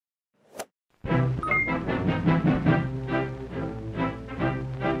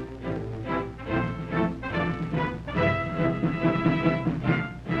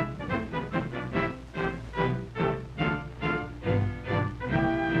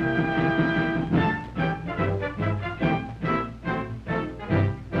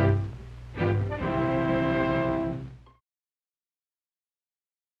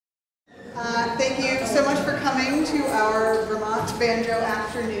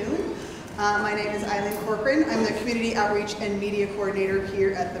My name is Eileen Corcoran. I'm the Community Outreach and Media Coordinator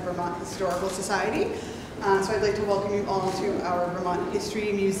here at the Vermont Historical Society. So I'd like to welcome you all to our Vermont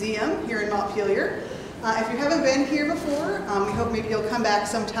History Museum here in Montpelier. If you haven't been here before, we hope maybe you'll come back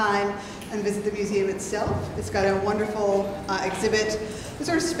sometime and visit the museum itself. It's got a wonderful exhibit that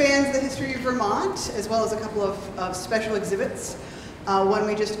sort of spans the history of Vermont, as well as a couple of special exhibits. One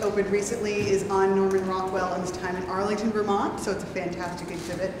we just opened recently is on Norman Rockwell and his time in Arlington, Vermont, so it's a fantastic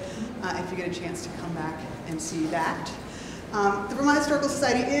exhibit if you get a chance to come back and see that. The Vermont Historical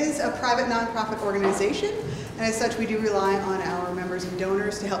Society is a private nonprofit organization, and as such we do rely on our members and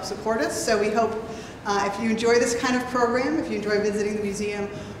donors to help support us. So we hope if you enjoy this kind of program, if you enjoy visiting the museum,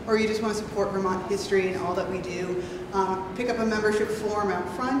 or you just want to support Vermont history and all that we do, pick up a membership form out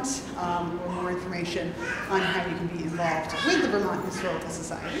front or more information on how you can be involved with the Vermont Historical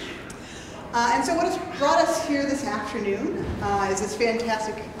Society. And so what has brought us here this afternoon is this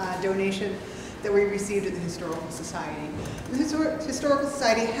fantastic donation that we received at the Historical Society. The Historical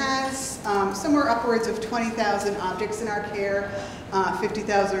Society has somewhere upwards of 20,000 objects in our care,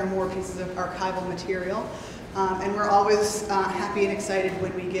 50,000 or more pieces of archival material. And we're always happy and excited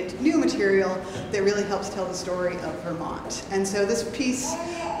when we get new material that really helps tell the story of Vermont. And so this piece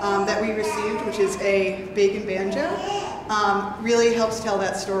that we received, which is a bacon banjo, really helps tell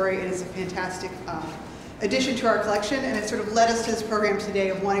that story. It is a fantastic addition to our collection, and it sort of led us to this program today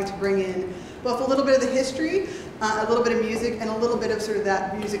of wanting to bring in both a little bit of the history, a little bit of music, and a little bit of sort of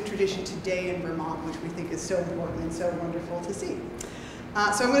that music tradition today in Vermont, which we think is so important and so wonderful to see.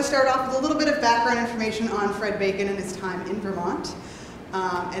 So I'm going to start off with a little bit of background information on Fred Bacon and his time in Vermont,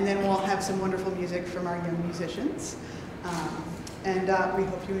 and then we'll have some wonderful music from our young musicians, and we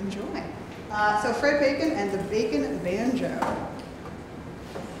hope you enjoy. So Fred Bacon and the Bacon Banjo.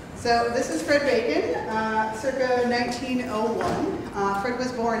 So this is Fred Bacon, circa 1901. Fred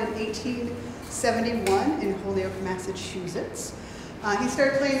was born in 1871 in Holyoke, Massachusetts. He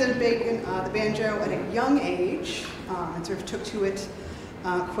started playing the banjo at a young age and sort of took to it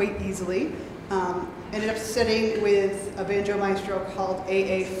quite easily. Ended up studying with a banjo maestro called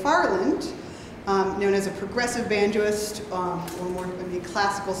A.A. Farland, known as a progressive banjoist, or more of a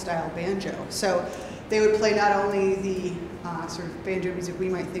classical style banjo. So they would play not only the sort of banjo music we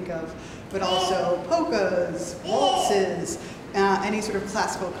might think of, but also polkas, waltzes, any sort of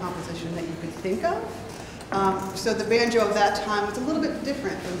classical composition that you could think of. So the banjo of that time was a little bit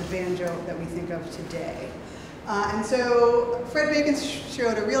different from the banjo that we think of today. And so Fred Bacon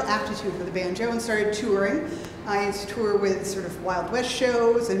showed a real aptitude for the banjo and started touring. He used to tour with sort of Wild West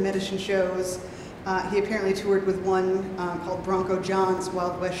shows and medicine shows. He apparently toured with one called Bronco John's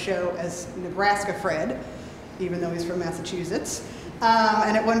Wild West show as Nebraska Fred, even though he's from Massachusetts.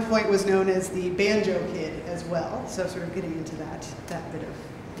 And at one point was known as the Banjo Kid as well, so sort of getting into that bit of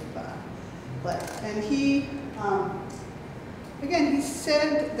life. And he, again, he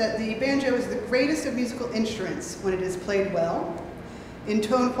said that the banjo is the greatest of musical instruments when it is played well. In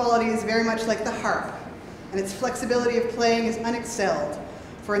tone quality is very much like the harp, and its flexibility of playing is unexcelled.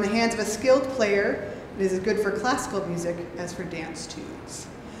 For in the hands of a skilled player, it is as good for classical music as for dance tunes.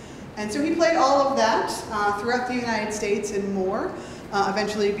 And so he played all of that throughout the United States and more,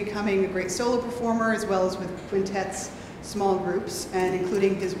 eventually becoming a great solo performer as well as with quintets, small groups, and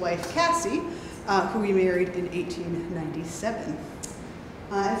including his wife Cassie, who he married in 1897.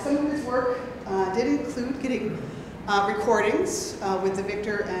 And some of his work did include getting recordings with the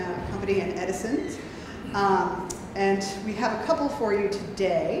Victor Company and Edison. And we have a couple for you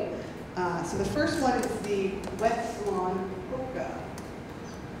today. So the first one is the Wet Lawn Polka.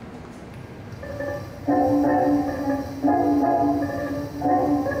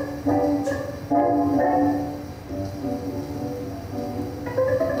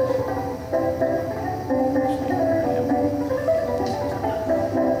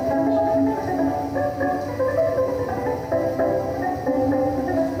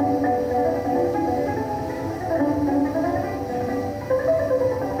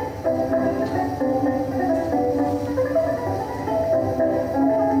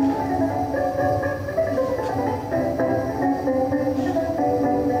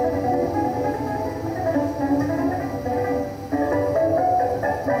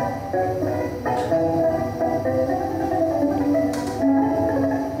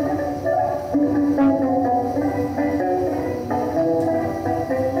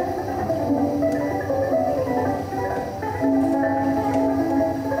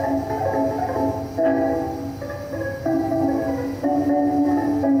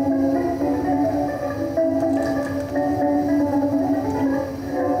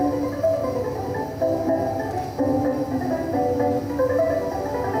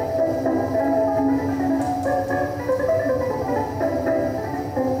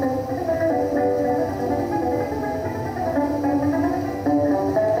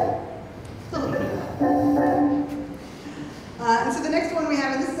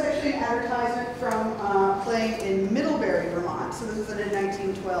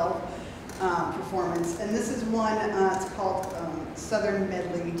 performance. And this is one, it's called Southern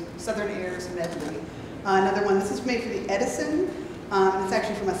Airs Medley. Another one, this is made for the Edison. It's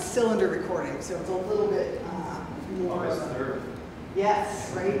actually from a cylinder recording, so it's a little bit more.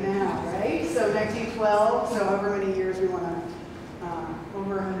 Yes, right now, right? So 1912, so however many years we want to,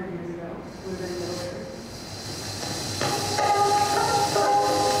 over 100 years ago, would have been middle there.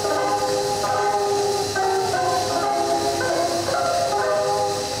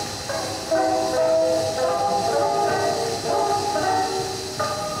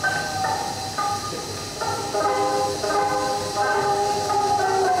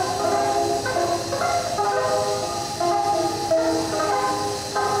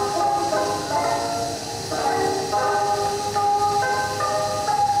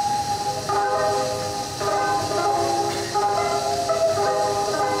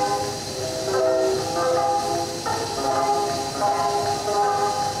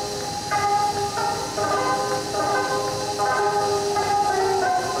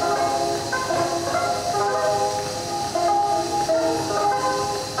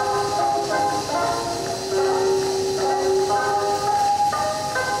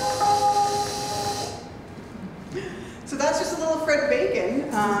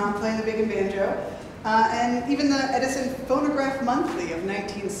 Playing the Bacon Banjo. And even the Edison Phonograph Monthly of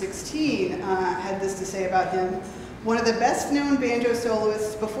 1916 had this to say about him: one of the best known banjo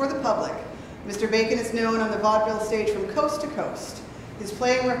soloists before the public, Mr. Bacon is known on the vaudeville stage from coast to coast. His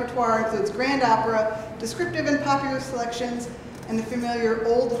playing repertoire includes grand opera, descriptive and popular selections, and the familiar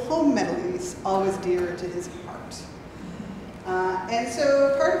old home melodies, always dear to his heart. And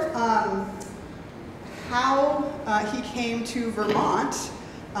so part of how he came to Vermont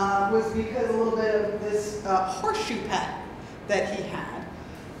was because a little bit of this horseshoe patent that he had.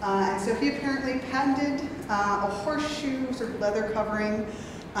 And so he apparently patented a horseshoe sort of leather covering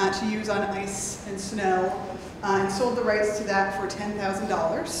to use on ice and snow, and sold the rights to that for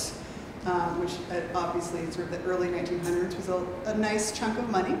 $10,000, which obviously in sort of the early 1900s was a nice chunk of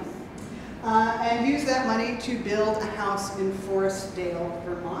money. And used that money to build a house in Forestdale,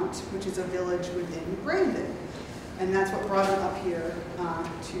 Vermont, which is a village within Brandon. And that's what brought him up here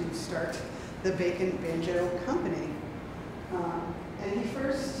to start the Bacon Banjo Company. And he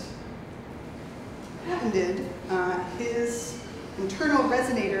first patented his internal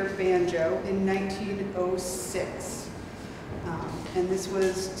resonator banjo in 1906. And this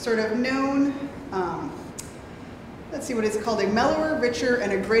was sort of known, let's see what it's called, a mellower, richer,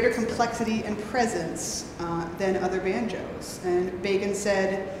 and a greater complexity and presence than other banjos. And Bacon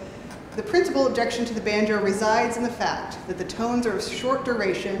said, "The principal objection to the banjo resides in the fact that the tones are of short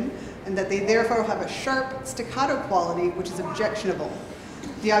duration and that they therefore have a sharp staccato quality which is objectionable.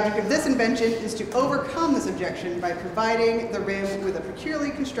 The object of this invention is to overcome this objection by providing the rim with a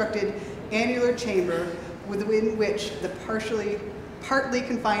peculiarly constructed annular chamber within which the partly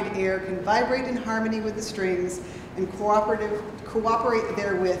confined air can vibrate in harmony with the strings and cooperate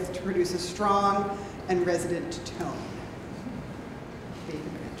therewith to produce a strong and resonant tone."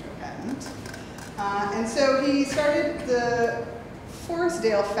 Bacon Banjo patent. And so he started the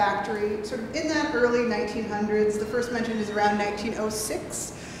Forestdale factory sort of in that early 1900s. The first mention is around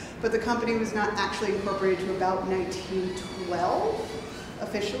 1906, but the company was not actually incorporated to about 1912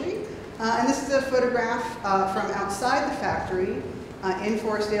 officially. And this is a photograph from outside the factory in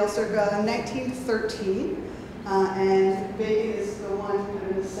Forestdale circa 1913. And Bacon is the one kind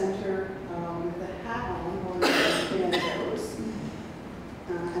of in the center with the hat on, one of the banjos.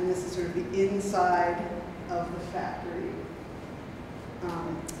 And this is sort of the inside of the factory.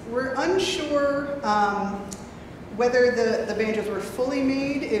 We're unsure whether the banjos were fully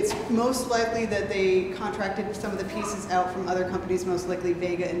made. It's most likely that they contracted some of the pieces out from other companies, most likely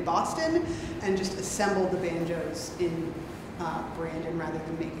Vega in Boston, and just assembled the banjos in Brandon rather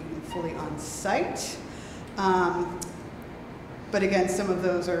than making them fully on site. But again, some of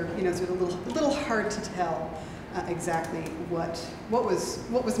those are, sort of a little hard to tell exactly what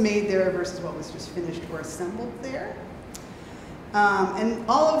was made there versus what was just finished or assembled there. And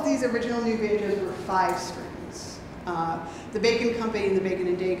all of these original new banjos were 5 strings. The Bacon Company and the Bacon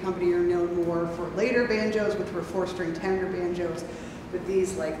and Day Company are known more for later banjos, which were 4-string tenor banjos, but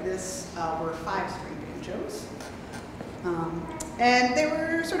these, like this, were 5-string banjos. And they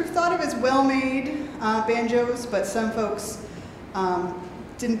were sort of thought of as well-made banjos, but some folks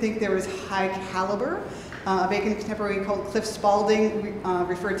didn't think they were as high caliber. A Bacon contemporary called Cliff Spaulding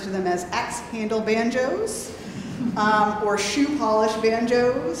referred to them as axe-handle banjos. Or shoe polish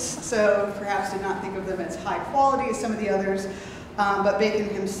banjos, so perhaps did not think of them as high quality as some of the others, but Bacon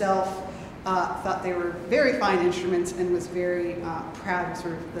himself thought they were very fine instruments and was very proud of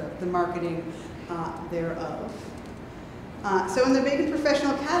sort of the marketing thereof. So in the Bacon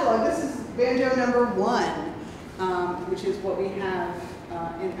Professional Catalog, this is banjo number 1, which is what we have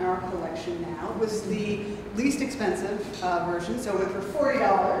in our collection now. It was the least expensive version, so it went for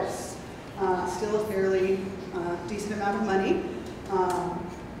 $40. Still a fairly decent amount of money.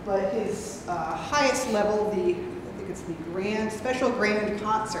 But his highest level, I think it's the Special Grand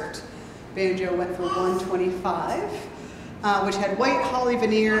Concert banjo, went for $125, which had white holly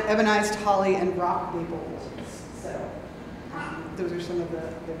veneer, ebonized holly, and rock maple woods. So those are some of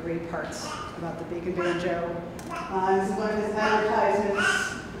the great parts about the Bacon banjo. This is one of his advertisements.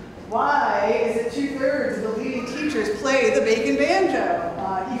 Why is it 2/3 of the leading teachers play the Bacon banjo?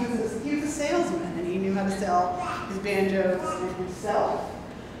 He was a salesman, and he knew how to sell his banjos himself.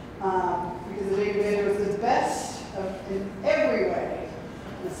 Because the Bacon banjo was the best in every way.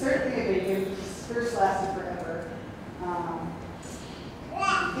 And certainly a Bacon, which first lasted forever.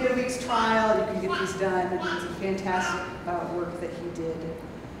 You get a week's trial, you can get these done. It was a fantastic work that he did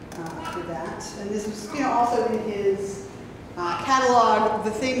for that. And this was, also in his catalog,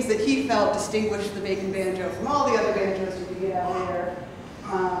 the things that he felt distinguished the Bacon banjo from all the other banjos you could get out there.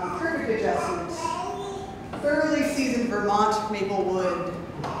 Perfect adjustment, thoroughly seasoned Vermont maple wood,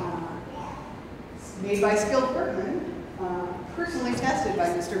 made by skilled workmen, personally tested by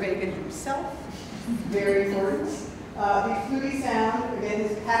Mr. Bacon himself, very important. The fluty sound, again,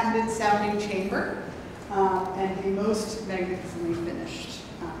 his patented sounding chamber, and the most magnificently finished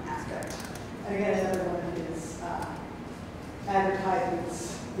aspect. And again, another one of his advertisements.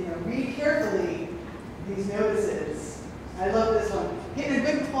 Read carefully these notices. I love this one. Get in a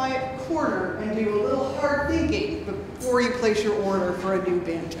good quiet corner and do a little hard thinking before you place your order for a new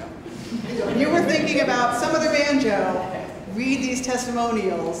banjo. So when you were thinking about some other banjo, read these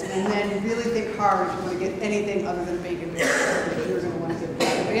testimonials and then really think hard if you want to get anything other than a Bacon banjo. You're going to want to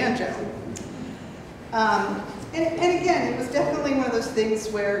get a banjo. And again, it was definitely one of those things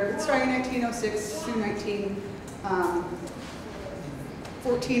where, starting in 1906 through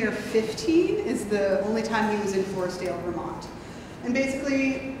 1914 or 15 is the only time he was in Forestdale, Vermont. And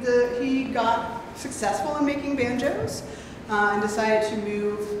basically, he got successful in making banjos and decided to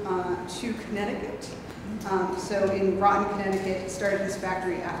move to Connecticut. So in Groton, Connecticut, started his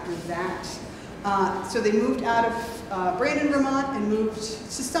factory after that. So they moved out of Brandon, Vermont, and moved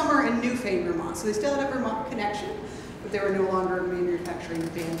to Summer in Newfane, Vermont. So they still had a Vermont connection, but they were no longer manufacturing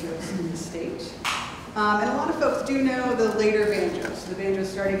banjos in the state. And a lot of folks do know the later banjos, so the banjos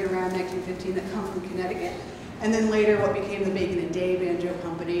starting around 1915 that come from Connecticut, and then later what became the Bacon and Day Banjo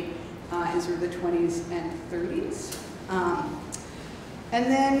Company in sort of the 20s and 30s. And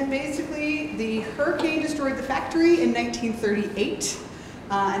then basically the hurricane destroyed the factory in 1938,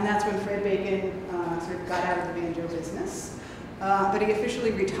 and that's when Fred Bacon sort of got out of the banjo business. But he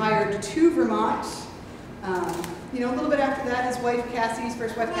officially retired to Vermont. A little bit after that, his wife Cassie, his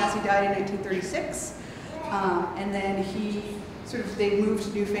first wife Cassie, died in 1936. And then they moved to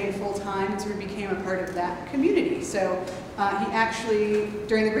Newfane full time and sort of became a part of that community. So he actually,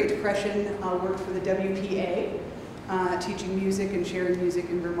 during the Great Depression, worked for the WPA, teaching music and sharing music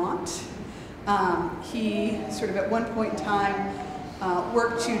in Vermont. He sort of at one point in time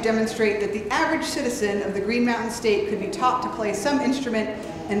worked to demonstrate that the average citizen of the Green Mountain State could be taught to play some instrument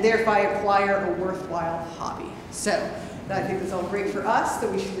and thereby acquire a worthwhile hobby. So I think that's all great for us, that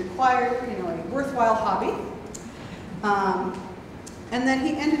we should require a worthwhile hobby. And then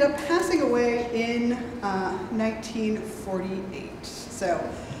he ended up passing away in 1948. So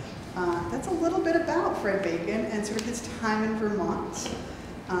that's a little bit about Fred Bacon and sort of his time in Vermont.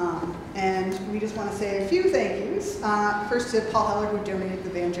 And we just want to say a few thank yous. First to Paul Heller, who donated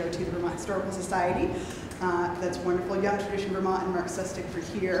the banjo to the Vermont Historical Society. That's wonderful. Young Tradition Vermont and Mark Sustick for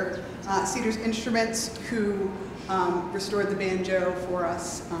here. Cedars Instruments, who restored the banjo for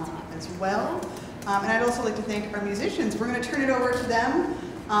us as well. And I'd also like to thank our musicians. We're going to turn it over to them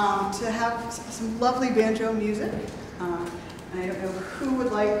to have some lovely banjo music. And I don't know who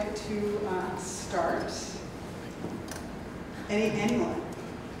would like to start. Anyone?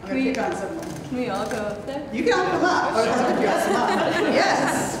 I'm going to pick on someone. Can we all go up there? You can all come up. Oh, I'll you all come up.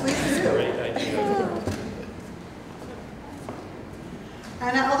 Yes, please do. Great idea.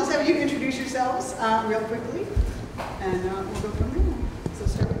 And I'll just have you introduce yourselves real quickly, and we'll go from there. So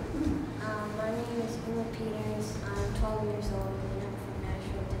start with My name is Uma Peters. I'm 12 years old and I'm from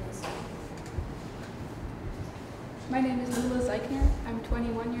Nashville, Tennessee. My name is Lula Zeichner. I'm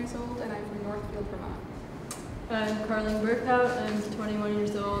 21 years old and I'm from Northfield, Vermont. I'm Carlene Burkhout. I'm 21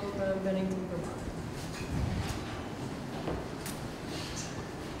 years old from Bennington, Vermont.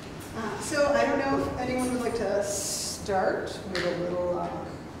 So I don't know if anyone would like to start with a little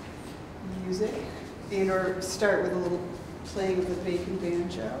music and or start with a little playing of the bacon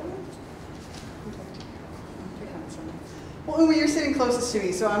banjo. Well, Uma, you're sitting closest to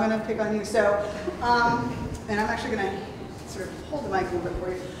me, so I'm going to pick on you. So, and I'm actually going to sort of hold the mic a little bit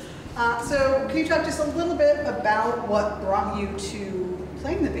for you. So can you talk just a little bit about what brought you to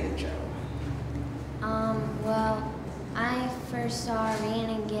playing the banjo? Well, I first saw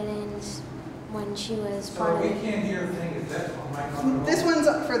Rhiannon Giddens when she was part of we can't hear a thing. Is that on my phone? This one's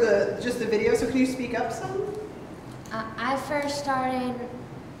for just the video, so can you speak up some? I first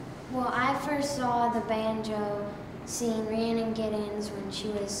saw the banjo seeing Rhiannon Giddens when she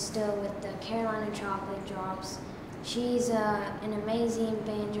was still with the Carolina Chocolate Drops. She's an amazing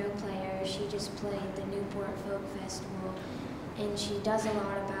banjo player. She just played the Newport Folk Festival, and she does a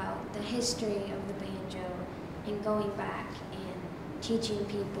lot about the history of the banjo and going back and teaching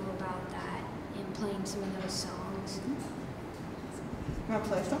people about that and playing some of those songs. You want to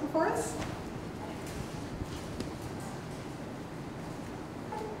play something for us?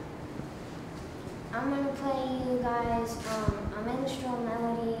 I'm going to play you guys a minstrel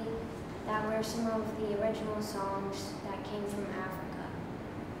melody that were some of the original songs that came from Africa.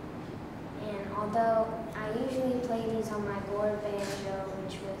 And although I usually play these on my gourd banjo,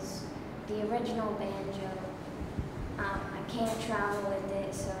 which was the original banjo, I can't travel with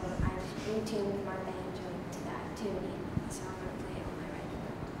it, so I've retuned my banjo to that tuning. So I'm going to play it on my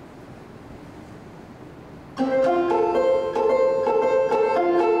regular.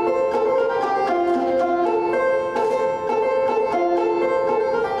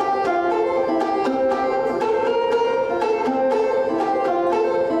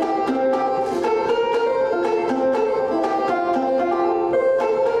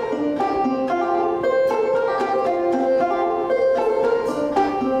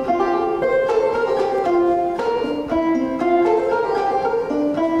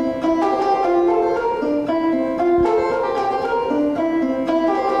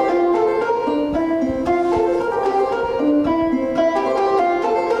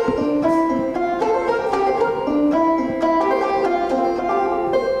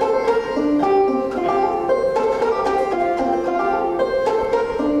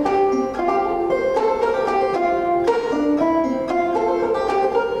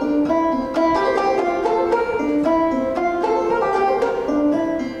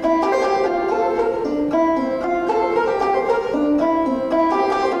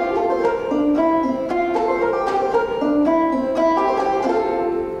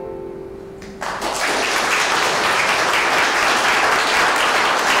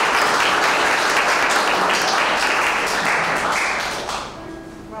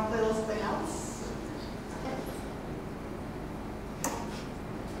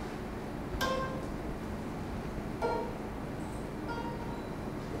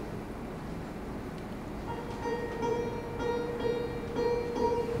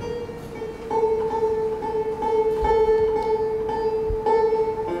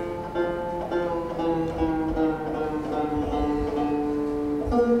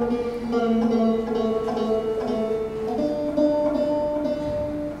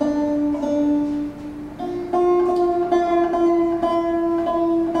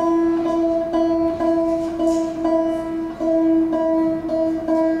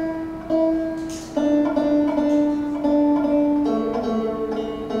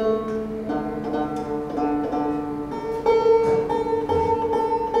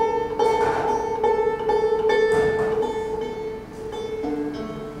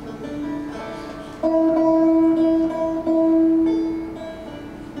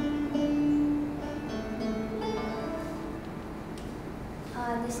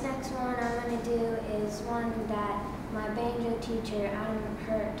 This next one I'm going to do is one that my banjo teacher, Adam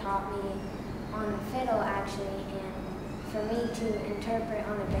Hurt, taught me on the fiddle actually, and for me to interpret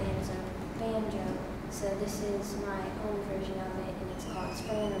on a banjo. So this is my own version of it, and it's called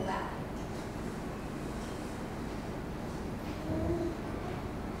Spring in the Valley.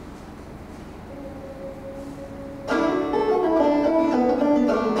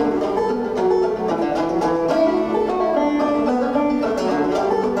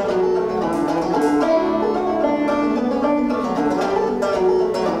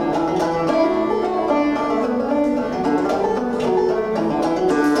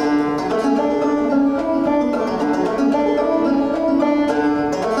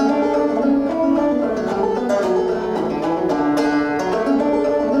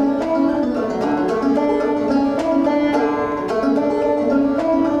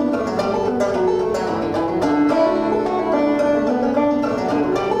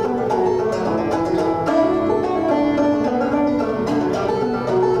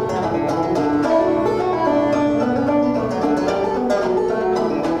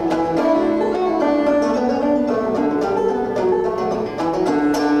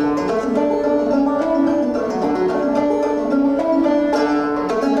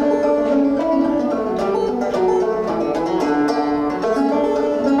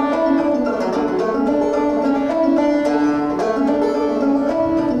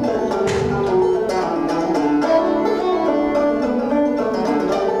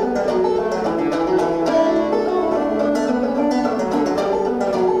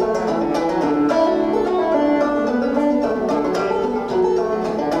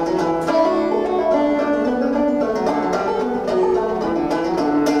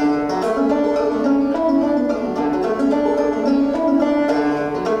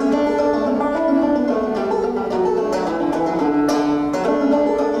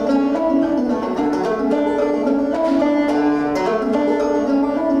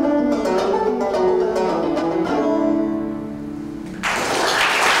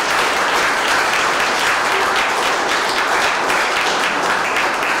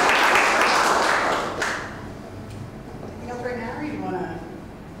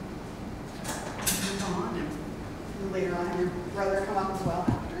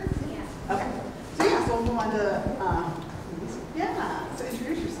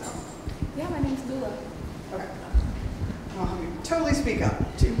 speak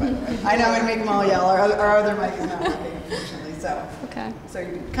up too, by the way. I know I'm going to make them all yell. Our other mic is not working, unfortunately. Okay. So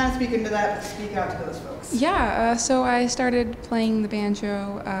you can kind of speak into that, but speak out to those folks. Yeah, so I started playing the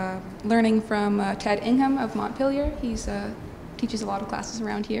banjo, learning from Ted Ingham of Montpelier. He's teaches a lot of classes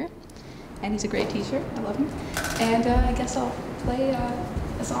around here, and he's a great teacher. I love him. And I guess I'll play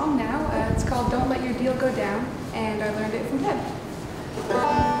a song now. It's called "Don't Let Your Deal Go Down," and I learned it from Ted.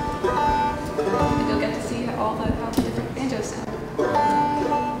 And you'll get to see how the different banjos sound.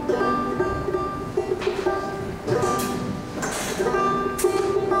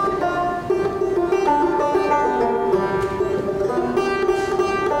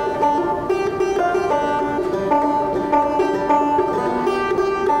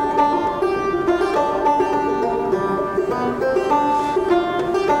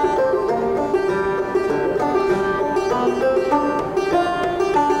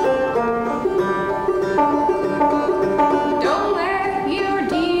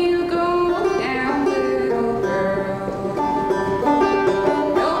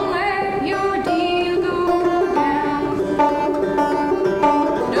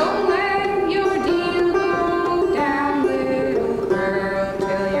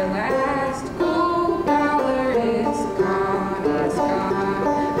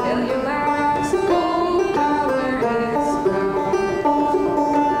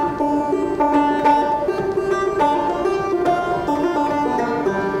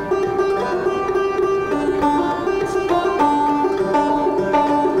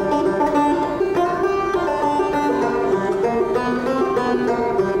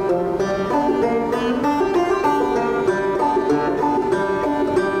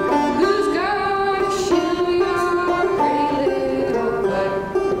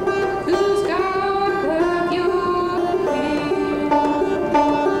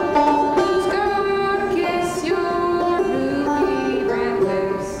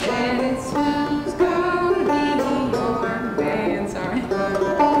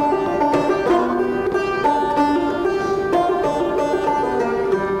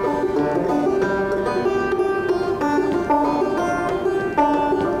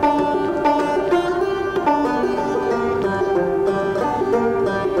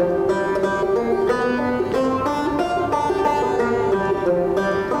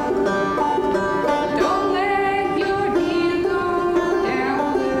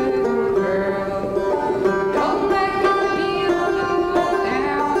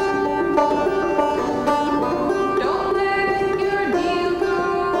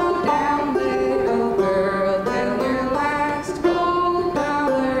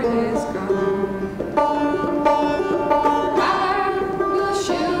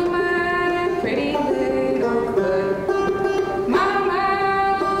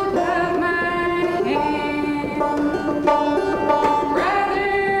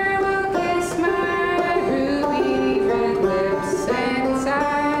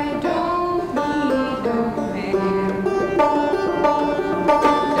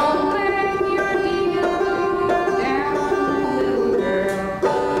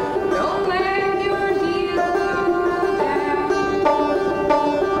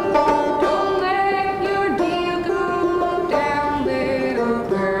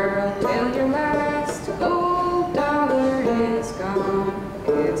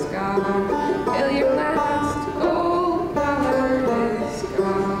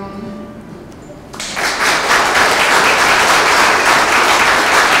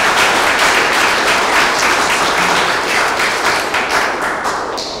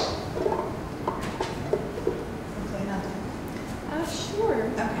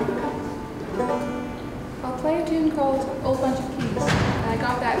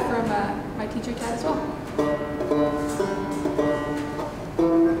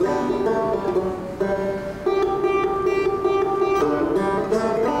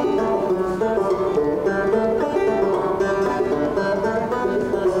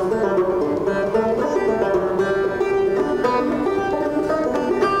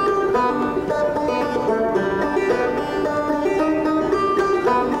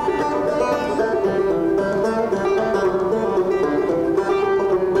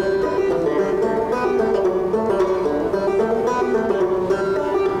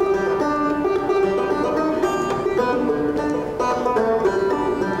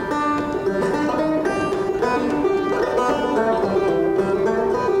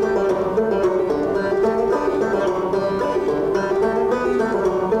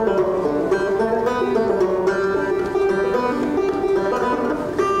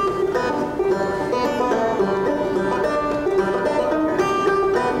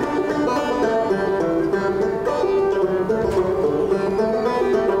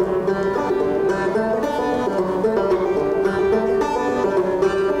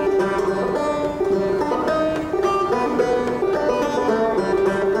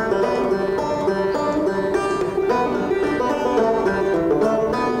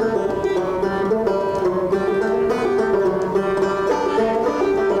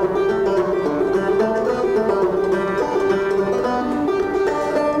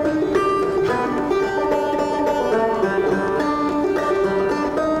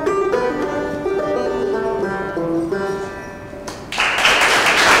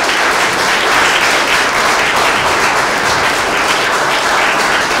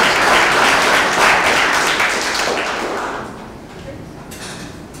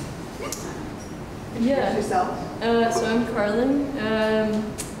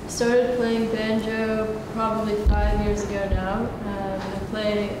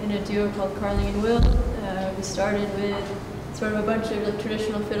 play in a duo called Carling and Will. We started with sort of a bunch of like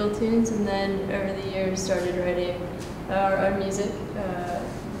traditional fiddle tunes, and then over the years started writing our own music.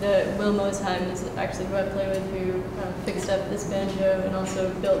 Will Mosheim is actually who I play with, who fixed up this banjo and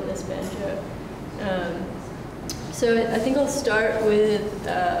also built this banjo. So I think I'll start with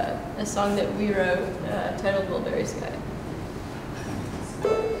a song that we wrote titled Mulberry Sky.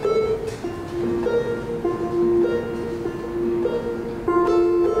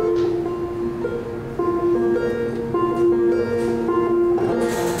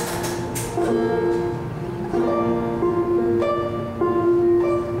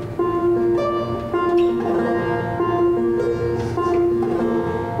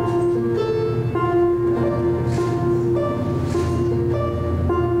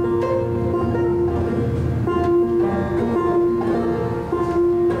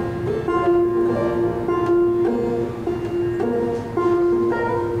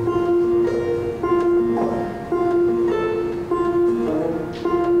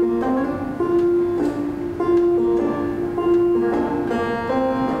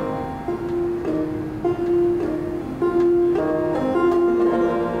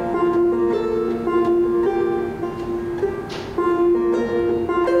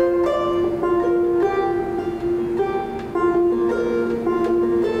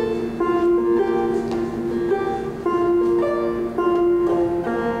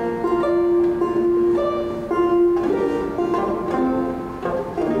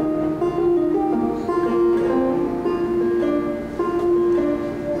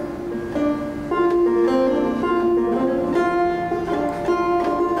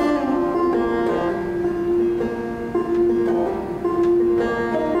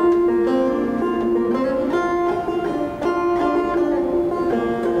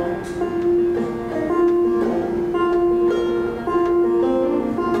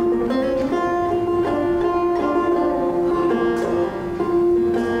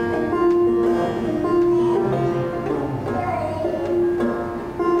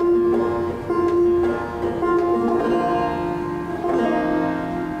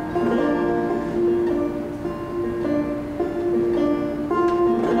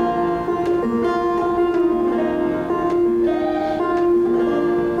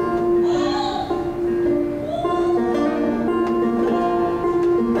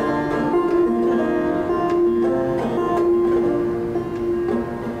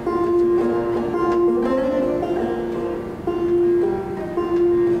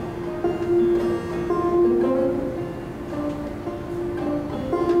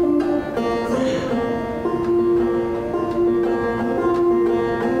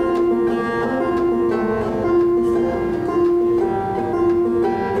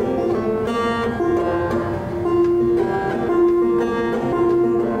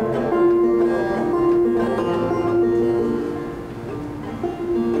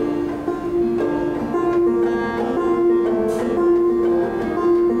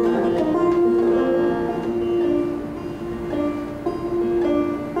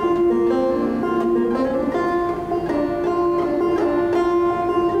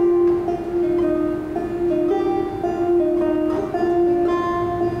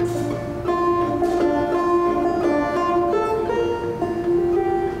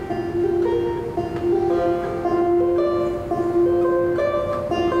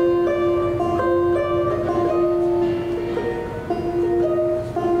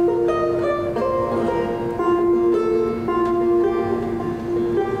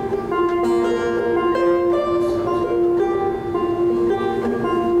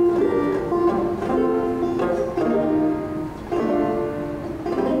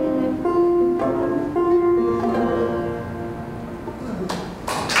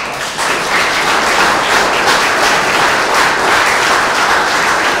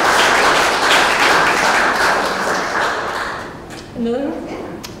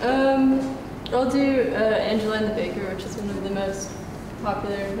 I'll do Angela and the Baker, which is one of the most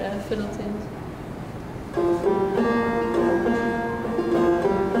popular fiddle tunes.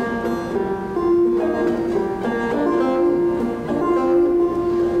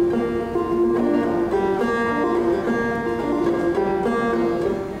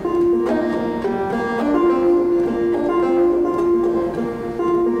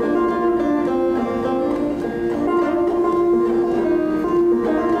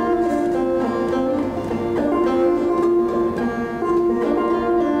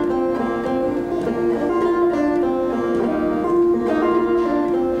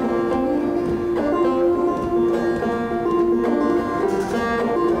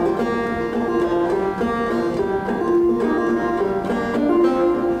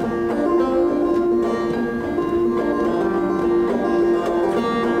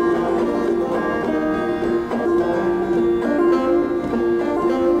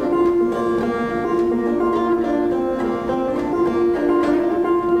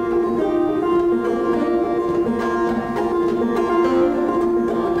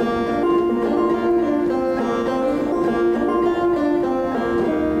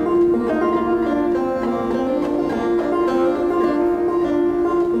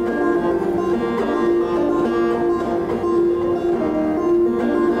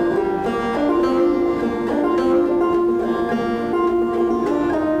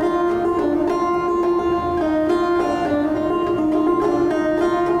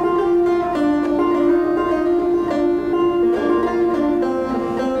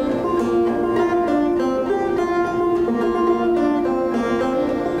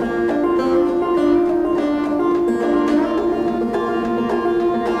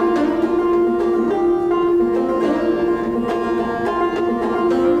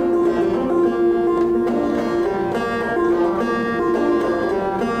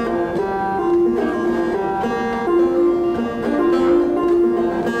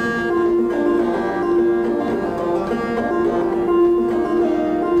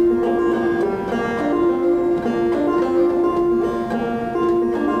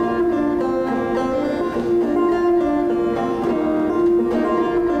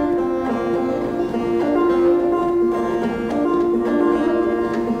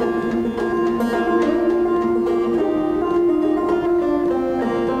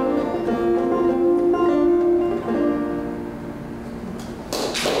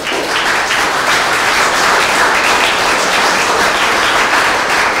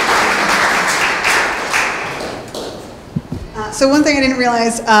 So one thing I didn't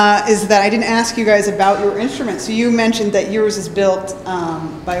realize is that I didn't ask you guys about your instruments. So you mentioned that yours is built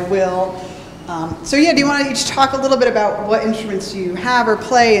by Will. So yeah, do you want to each talk a little bit about what instruments you have or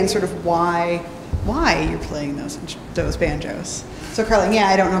play and sort of why you're playing those banjos? So Carlene, yeah,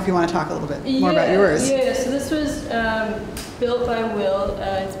 I don't know if you want to talk a little bit more about yours. Yeah, so this was built by Will.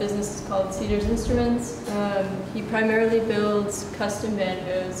 His business is called Cedars Instruments. He primarily builds custom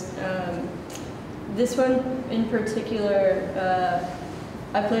banjos. This one in particular,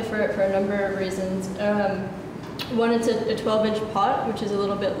 I play for it for a number of reasons. One, it's a 12-inch pot, which is a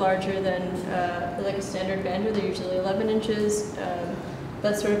little bit larger than like a standard banjo. They're usually 11 inches.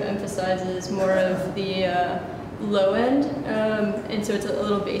 That sort of emphasizes more of the low end, and so it's a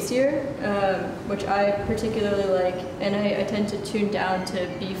little bassier, which I particularly like, and I tend to tune down to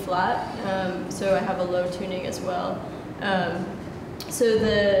B flat, so I have a low tuning as well. So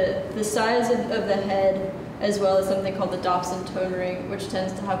the size of the head, as well as something called the Dobson tone ring, which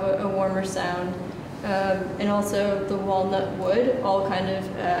tends to have a warmer sound, and also the walnut wood, all kind of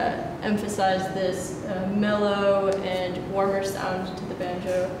emphasize this mellow and warmer sound to the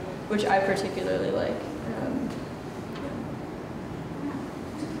banjo, which I particularly like.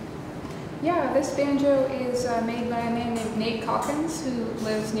 Yeah, this banjo is made by a man named Nate Calkins, who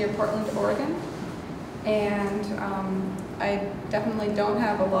lives near Portland, Oregon. And I definitely don't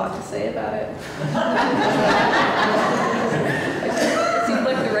have a lot to say about it. It seemed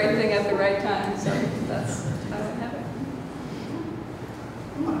like the right thing at the right time, so that's how I have it.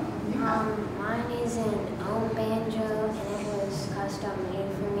 Mine is an own banjo, and it was custom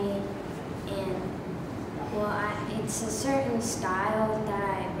made for me. And well, it's a certain style that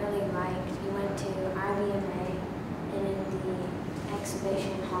I really liked. We went to IBMA, and in the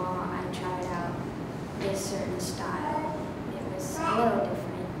exhibition hall, I tried out this certain style. It was a little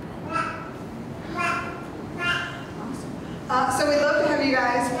different, but So we'd love to have you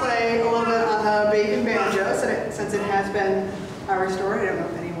guys play a little bit on the Bacon banjo, since it has been restored. I don't know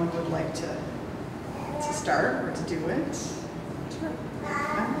if anyone would like to start or to do it. Sure.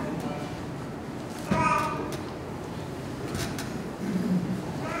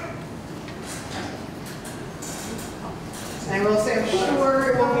 And I will say, I'm sure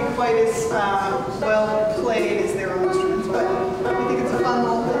it won't be quite as well played as their own instruments, but I think it's a fun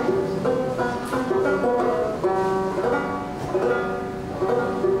little thing.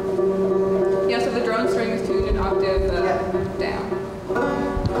 Yeah, so the drone string is tuned an octave down.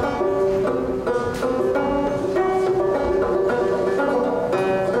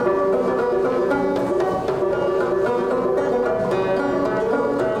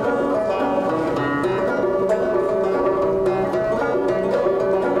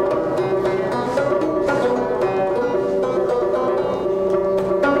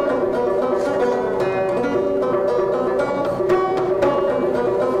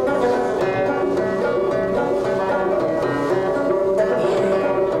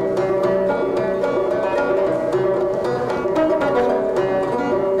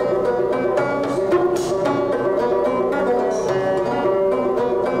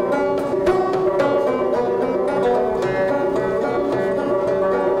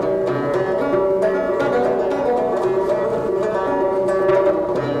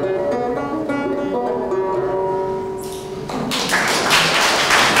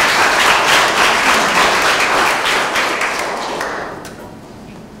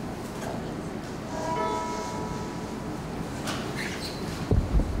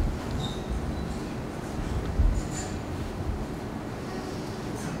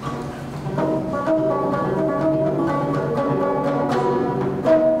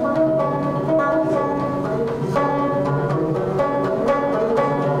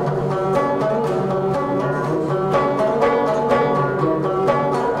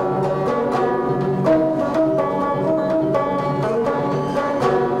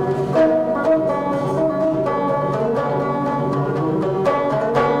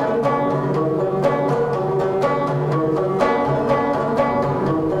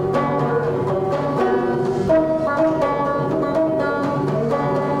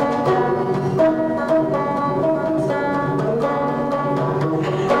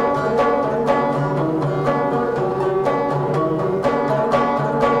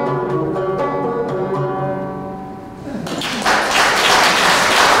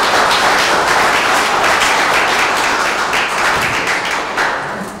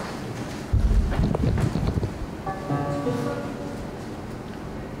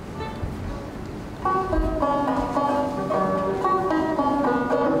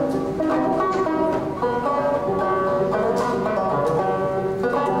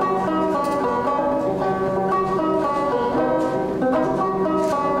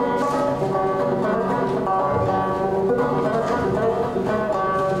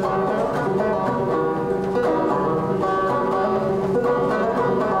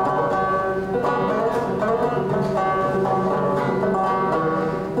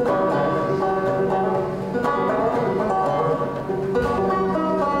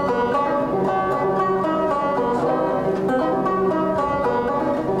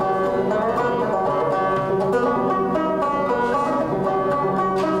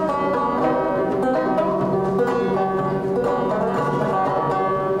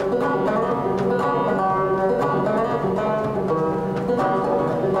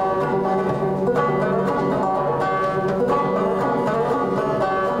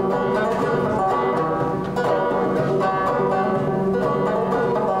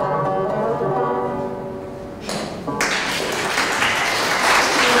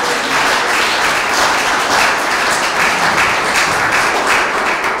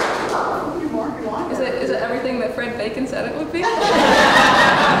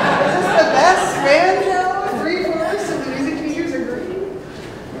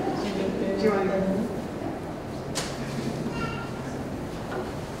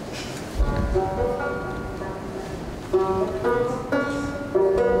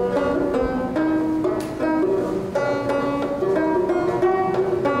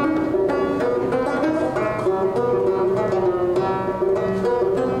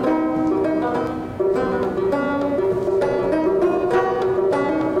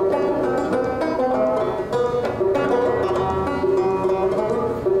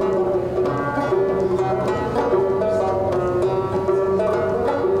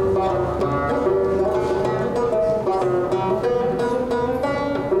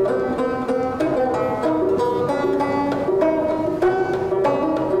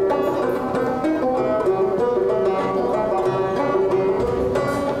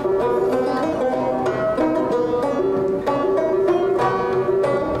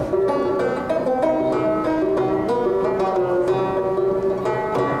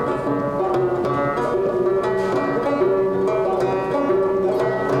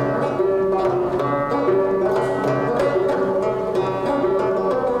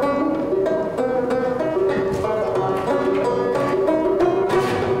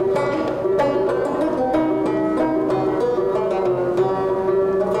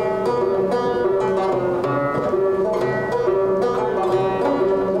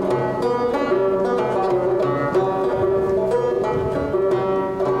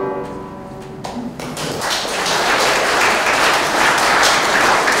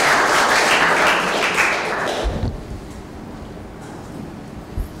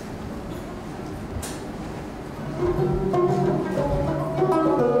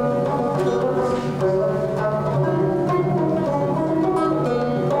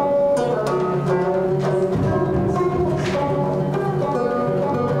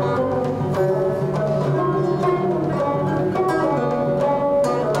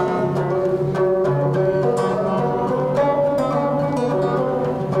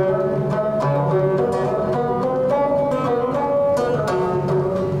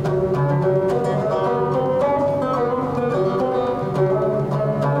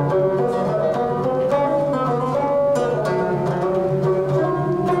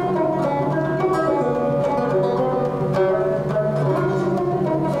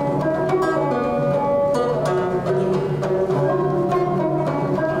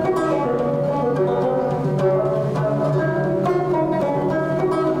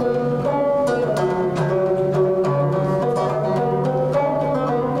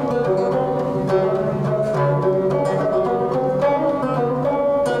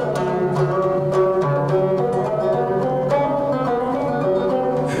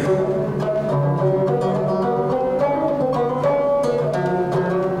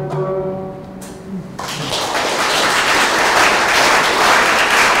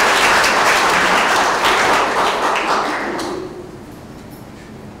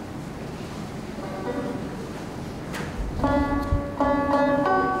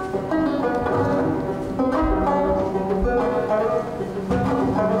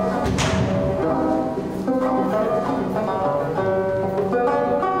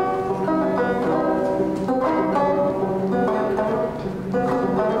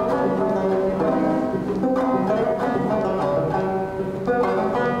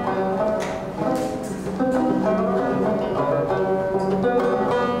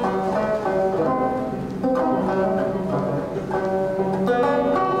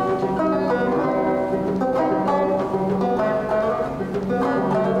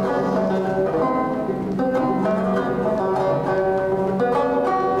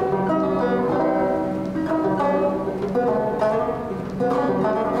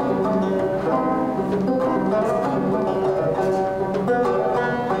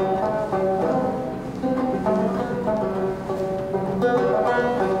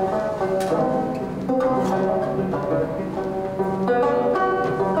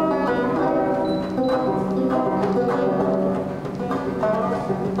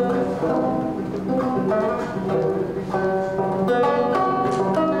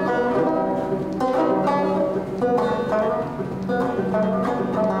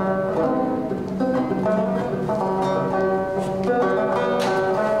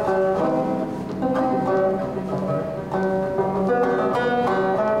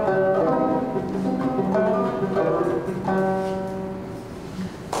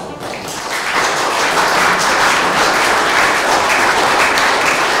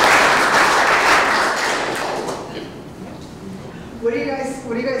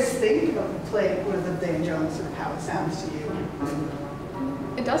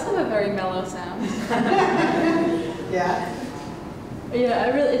 It does have a very mellow sound. Yeah.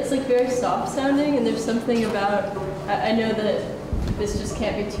 Yeah, it's like very soft sounding, and there's something about, I know that this just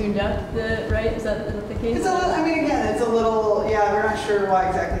can't be tuned up, right? Is that the case? It's a little, I mean, again, it's a little, yeah, we're not sure why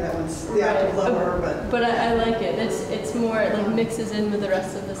exactly that one's Right. lower, but. But I like it. It's more, it like mixes in with the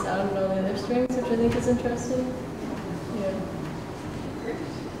rest of the sound and all the other strings, which I think is interesting. Yeah. Great.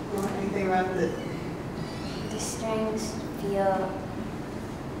 Well, anything about the. The strings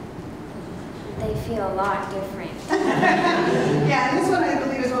feel a lot different. Yeah, and this one I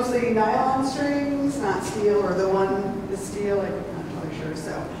believe is mostly nylon strings, not steel, or the one is steel, I'm not really sure.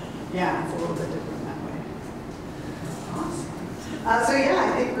 So, yeah, it's a little bit different that way. Awesome. So yeah,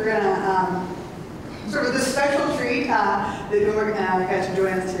 I think we're gonna sort of the special treat that Uma got to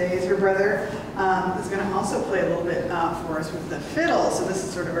join us today is her brother is gonna also play a little bit for us with the fiddle. So this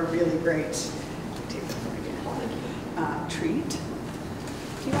is sort of a really great treat. Do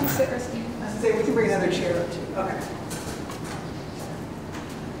you want to sit or stand? I was gonna say we can bring another chair up too. Okay.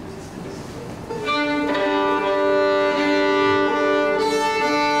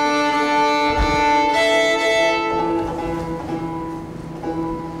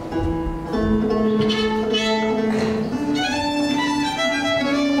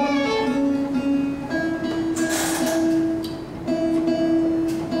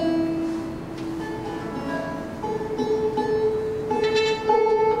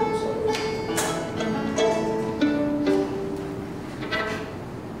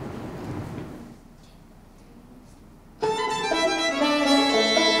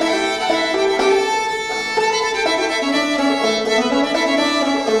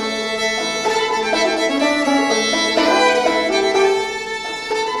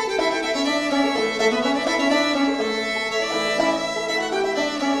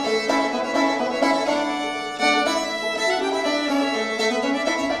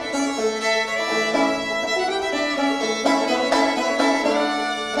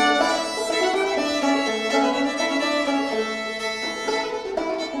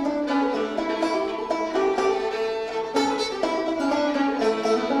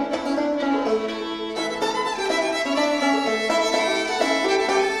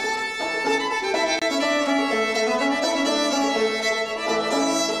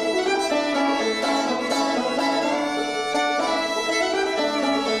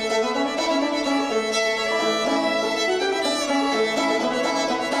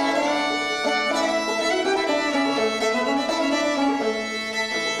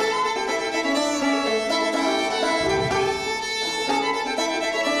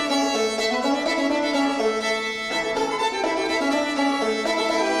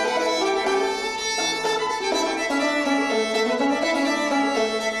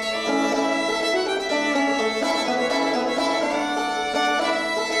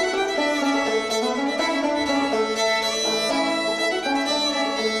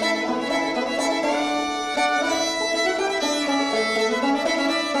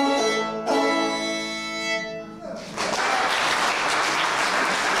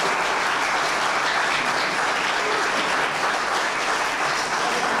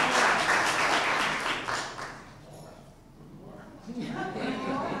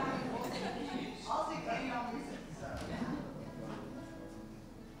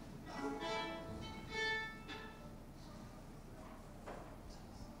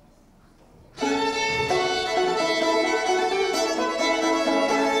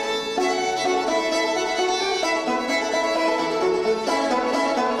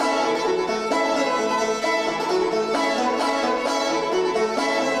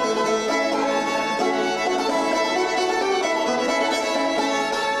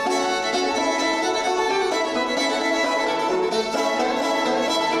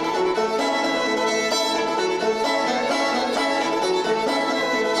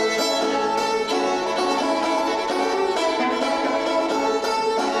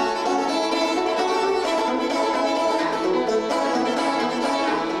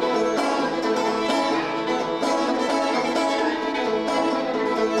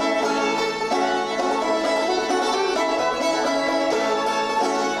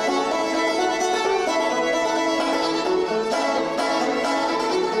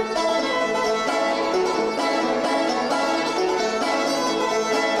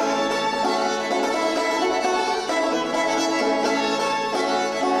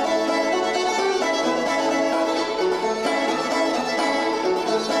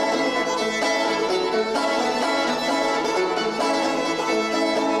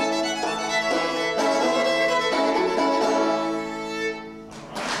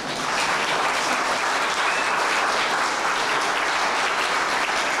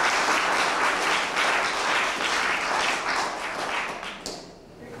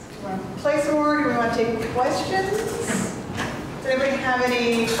 take questions. Does anybody have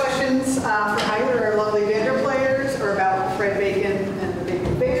any questions for either our lovely banjo players or about Fred Bacon and the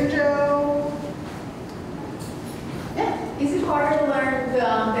Bacon Banjo? Yeah. Is it harder to learn the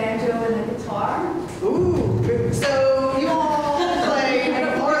banjo and the guitar? Ooh, good. So you all play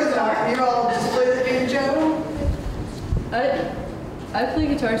more than that. You all just play the banjo? I play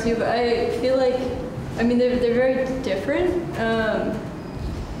guitar too, but I feel like, I mean, they're very different.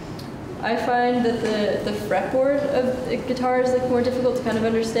 I find that the fretboard of the guitar is like more difficult to kind of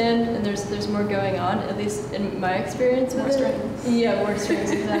understand, and there's more going on, at least in my experience with More it. strings. Yeah, more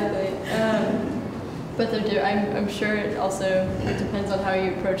strings, exactly. But I'm sure it also depends on how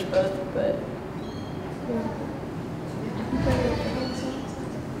you approach both, but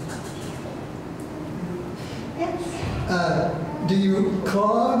yeah. Do you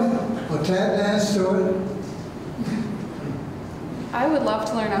clog or tap dance to it? I would love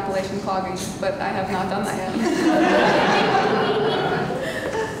to learn Appalachian clogging, but I have not done that yet.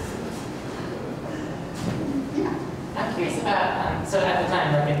 I'm curious about, so at the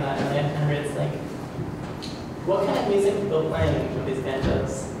time, like in the early 1800s, like, what kind of music were people playing with these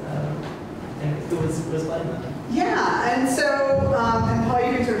banjos? And who was playing them? Yeah, and so, and Paul,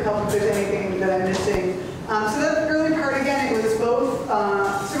 you can sort of help if there's anything that I'm missing. So that early part, again, it was both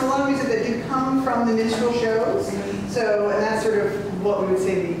sort of a lot of music that did come from the minstrel shows. So, and that's sort of what we would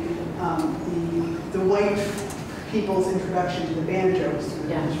say the white people's introduction to the banjo was through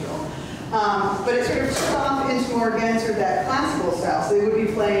the minstrel. But it sort of took off into more, again, sort of that classical style. So they would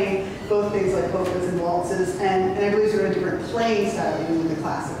be playing both things like polkas and waltzes, and I believe sort of a different playing style even with the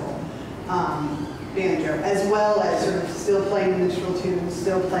classical banjo, as well as sort of still playing minstrel tunes,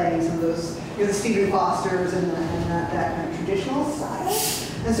 still playing some of those, you know, the Stephen Fosters and that kind of traditional style.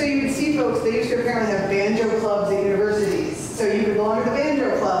 And so you would see folks, they used to apparently have banjo clubs at universities. So you could belong to the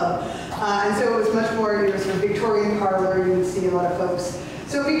banjo club. And so it was much more, you know, sort of Victorian parlor, you would see a lot of folks.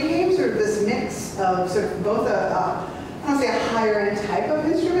 So it became sort of this mix of sort of both I don't want to say a higher end type of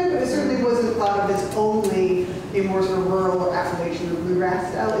instrument, but it certainly wasn't thought of as only a more sort of rural or Appalachian or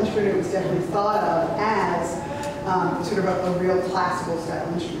bluegrass style instrument. It was definitely thought of as sort of a real classical style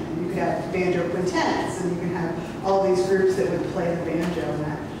instrument. You could have banjo quintets, and you can have all these groups that would play the banjo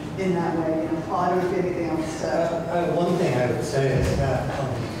in that way. You know, Paul, I don't know if you have anything else to... One thing I would say is that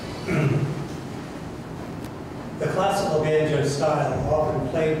the classical banjo style often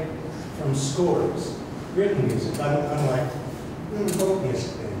played from scores, written music, unlike folk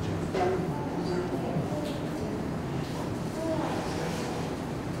music banjo.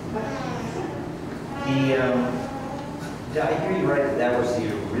 Did I hear you right that was the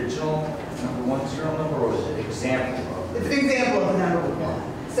original #1 serial number, or was it an example of it? It's an example of the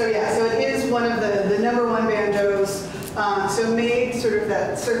 #1. So yeah, so it is one of the #1 banjos. So made sort of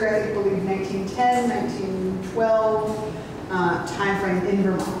that circa, I think, I believe 1910, 1912 time frame in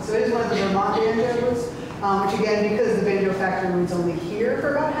Vermont. So it is one of the Vermont banjos, which again, because the banjo factory was only here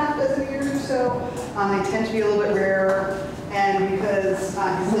for about half a dozen years or so, they tend to be a little bit rarer. And because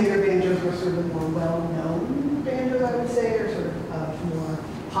his later banjos were sort of more well-known banjos, I would say, or sort of more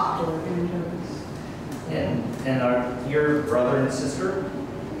popular banjos. And are your brother and sister?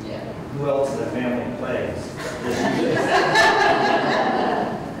 Yeah. Who else in the family plays?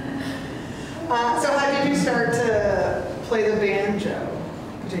 So how did you start to play the banjo,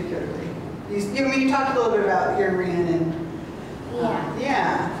 particularly? You talked a little bit about your Rhiannon.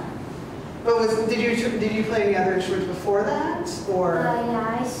 Yeah. But did you play any other instruments before that, or?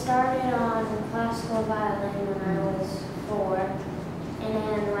 Yeah, I started on classical violin when I was 4, and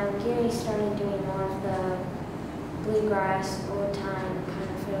then when Gary started doing more of the bluegrass, old time kind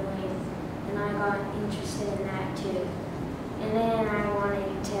of fiddling, and I got interested in that too. And then I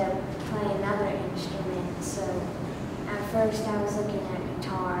wanted to play another instrument, so at first I was looking at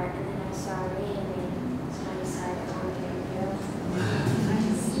guitar, and then I saw Rhiannon, so I decided on banjo.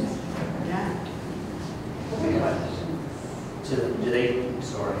 Yeah. Do they,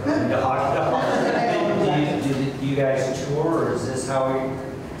 sorry, do you guys tour, or is this how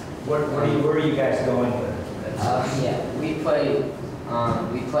where are you guys going with it? Yeah, we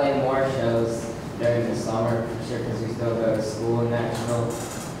play more shows during the summer, for sure, because we still go to school in Nashville.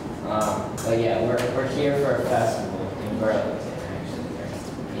 But yeah, we're here for a festival in Burlington, actually.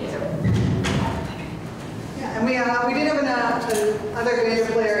 Yeah, and we did have another banjo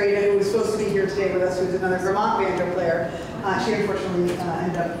player, Ada, who was supposed to be here today with us, who's another Vermont banjo player. She unfortunately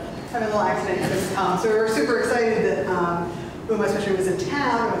ended up having a little accident and couldn't come. So we were super excited that Uma especially was in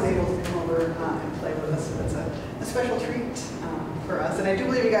town and was able to come over and play with us. So that's a special treat for us. And I do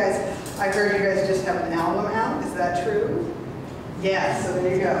believe I heard you guys just have an album out. Is that true? Yeah, so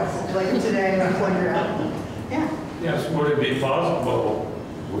there you go. So if you like it today, I'll plug her out. Yeah. Yes, would it be possible,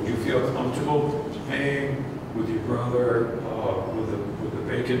 would you feel comfortable playing with your brother, with the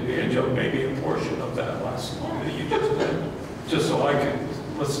vacant banjo, maybe a portion of that last song that you just did, just so I can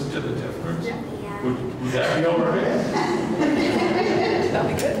listen to the difference? Yeah. Yeah. Would that be all right?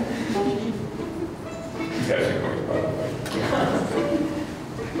 That'll be good. You guys are going, by the way.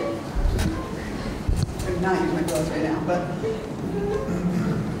 I'm not using my gloves right now, but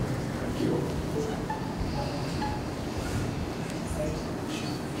Thank you.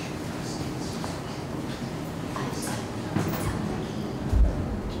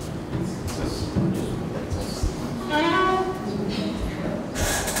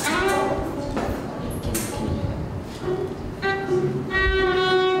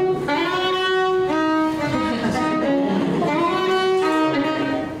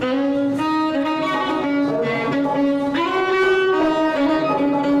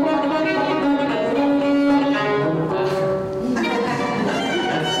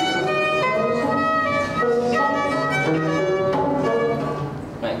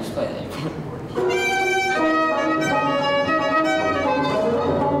 Right, just play that.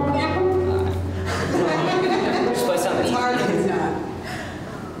 Just play something. it's hard if it's not.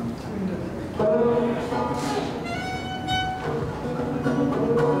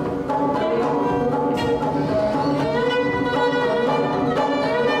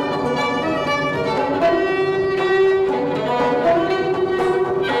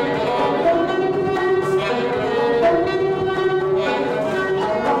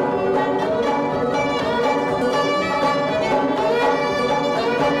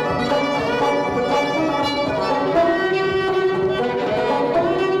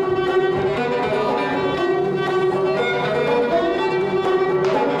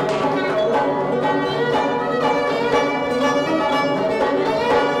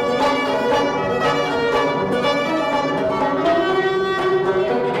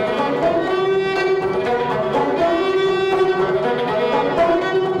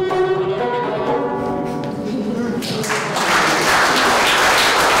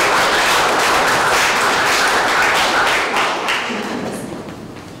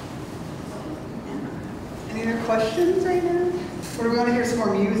 Any other questions right now? Or do we want to hear some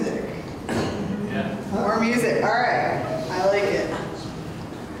more music? Yeah. More music. All right. I like it. All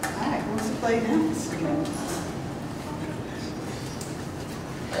right. Who wants to play next?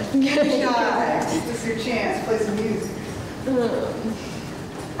 Guys, this is your chance. Play some music.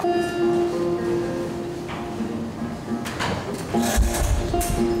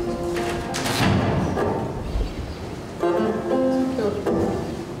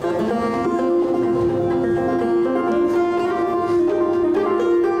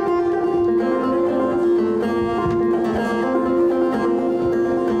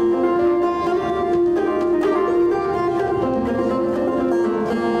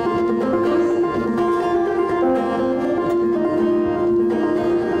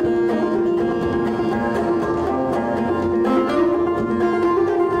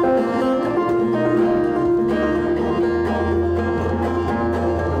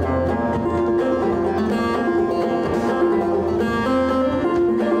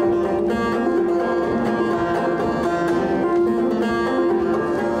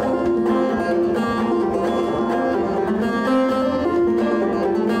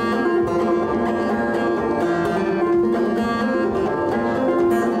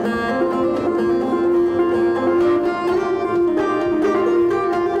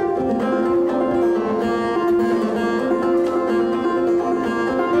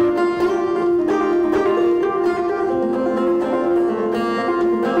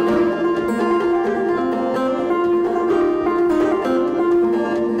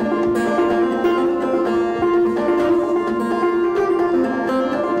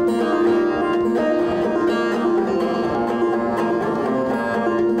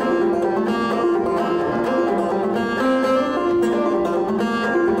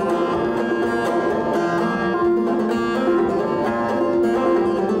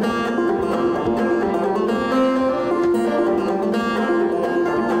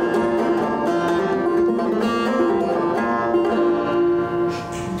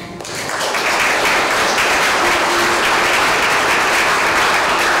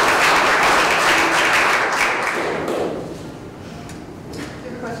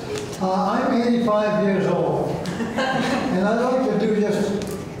 I'm 85 years old, and I'd like to do just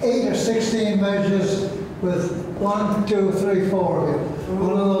 8 or 16 measures with 1, 2, 3, 4 of it.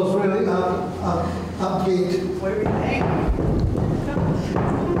 One of those really upbeat. What do we think?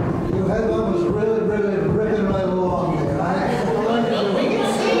 You had one was really ripping right along there. I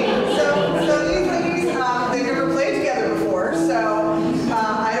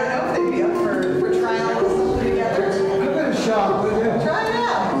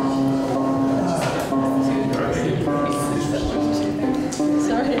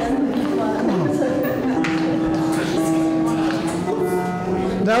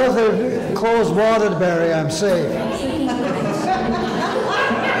another closed Waterbury, I'm safe.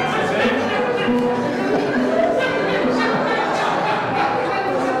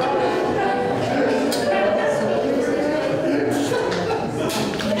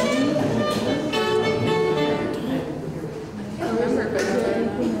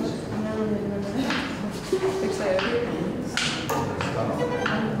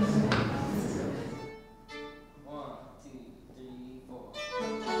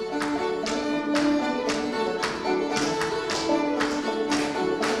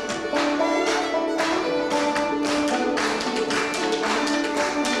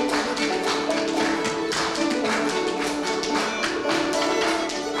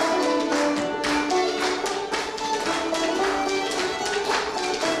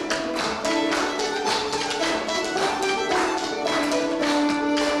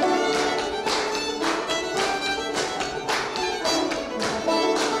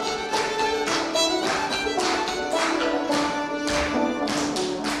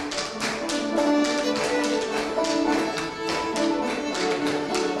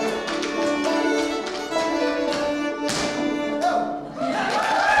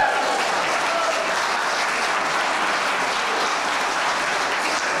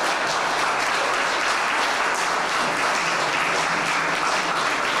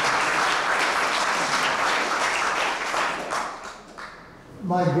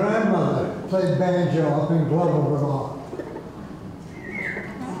 My grandmother played banjo up in Glover, Vermont.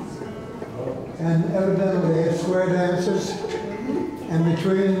 And evidently they had square dances, and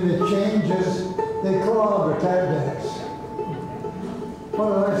between the changes, they called or tag dance.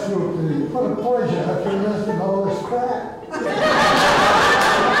 What a nice group to be. What a pleasure after listening to all this crap.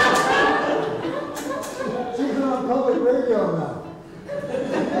 She's on public radio now.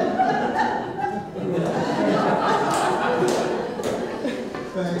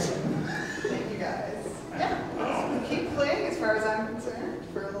 Thanks. Thank you guys. Yeah, let's keep playing as far as I'm concerned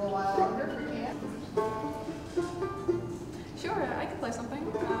for a little while longer if we can. Sure, I can play something.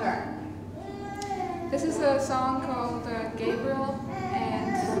 All right. This is a song called Gabriel,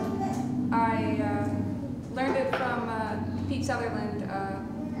 and I learned it from Pete Sutherland,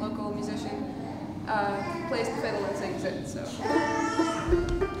 local musician. Plays the fiddle and sings it, so.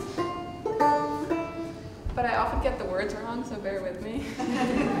 But I often get the words wrong, so bear with me.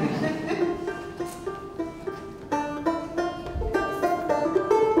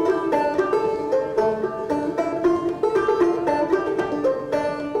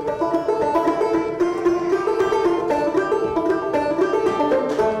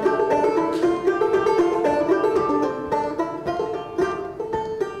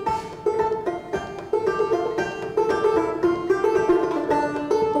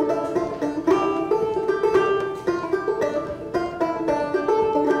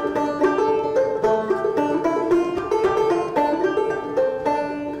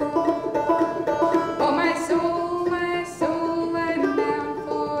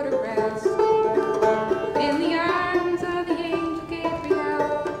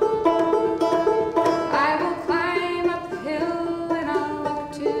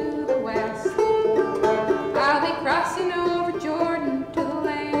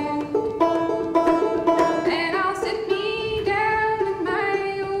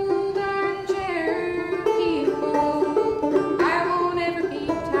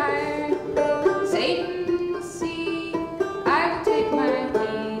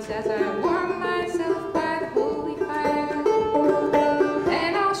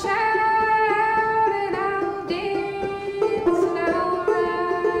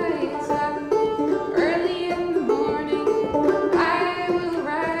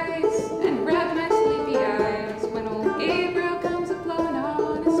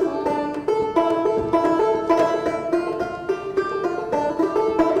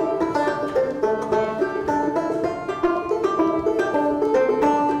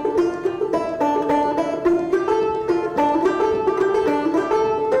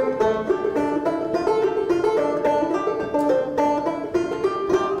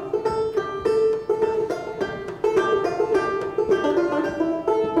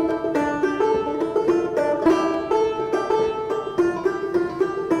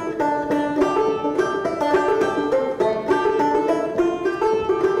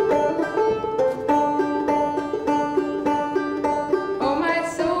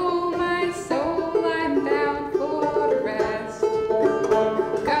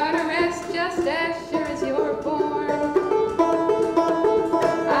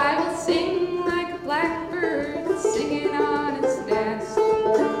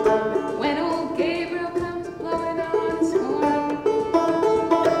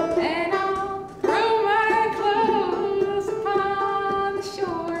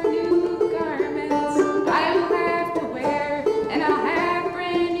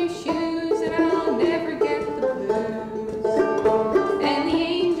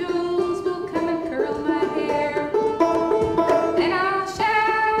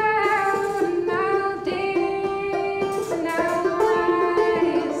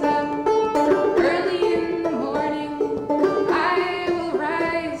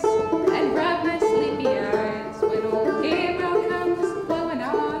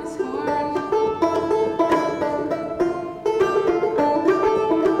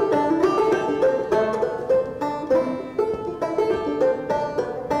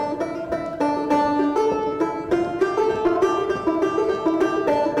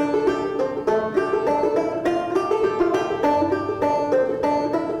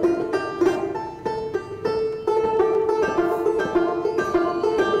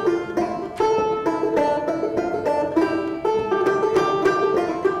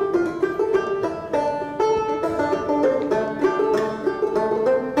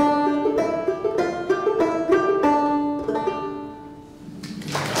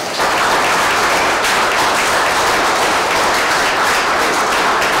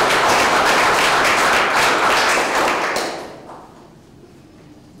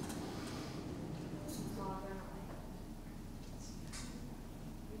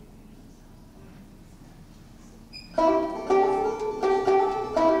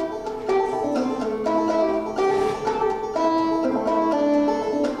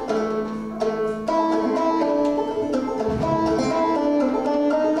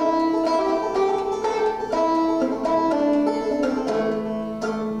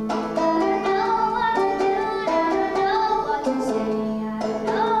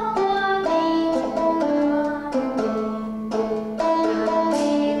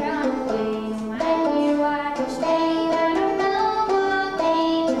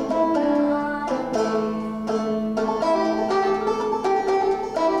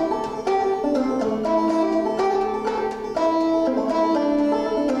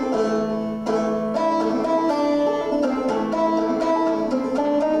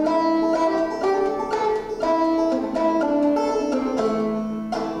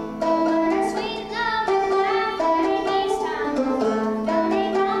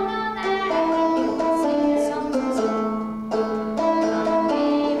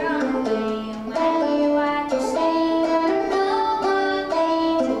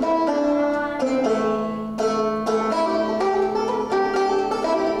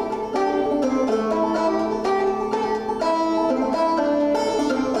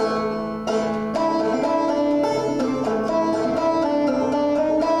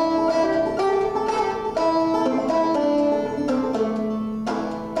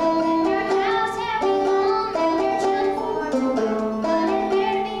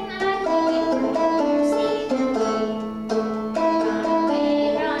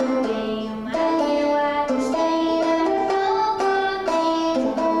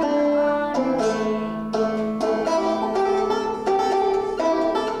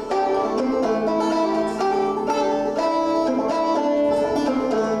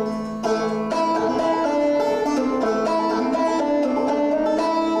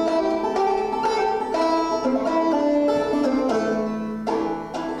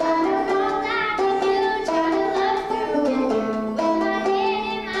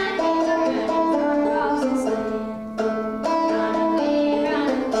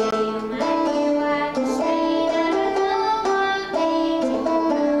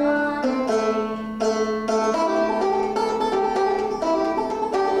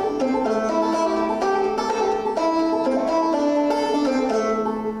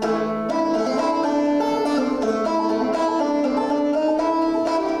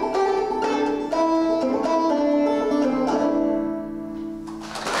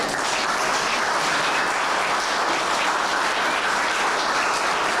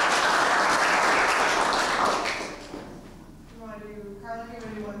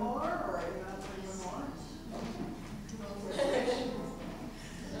 more, or are you not playing one more?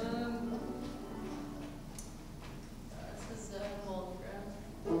 This is mold ground.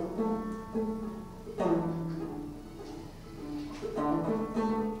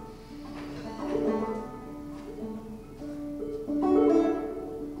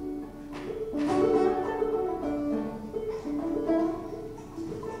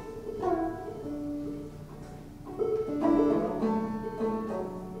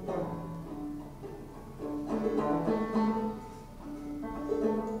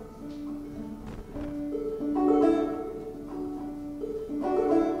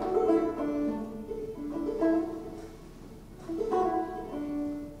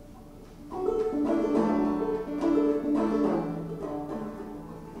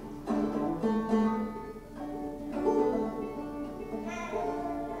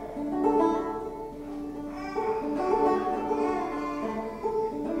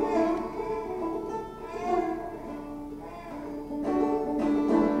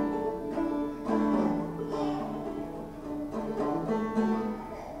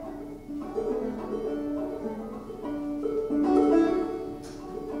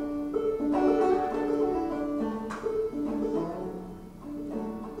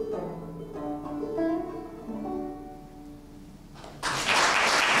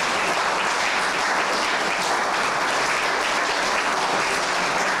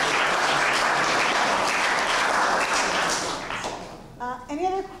 Any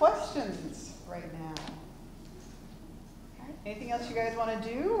other questions right now? All right. Anything else you guys want to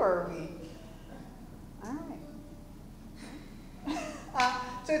do, or are we? All right.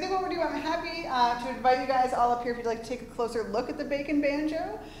 So I think what we're doing, I'm happy to invite you guys all up here if you'd like to take a closer look at the Bacon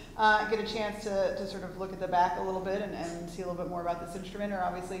Banjo, get a chance to sort of look at the back a little bit and see a little bit more about this instrument, or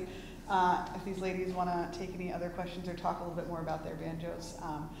obviously if these ladies want to take any other questions or talk a little bit more about their banjos.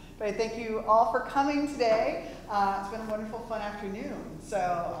 But I thank you all for coming today. It's been a wonderful, fun afternoon. So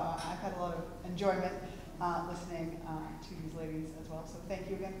I've had a lot of enjoyment listening to these ladies as well. So thank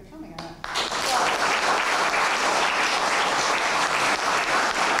you again for coming.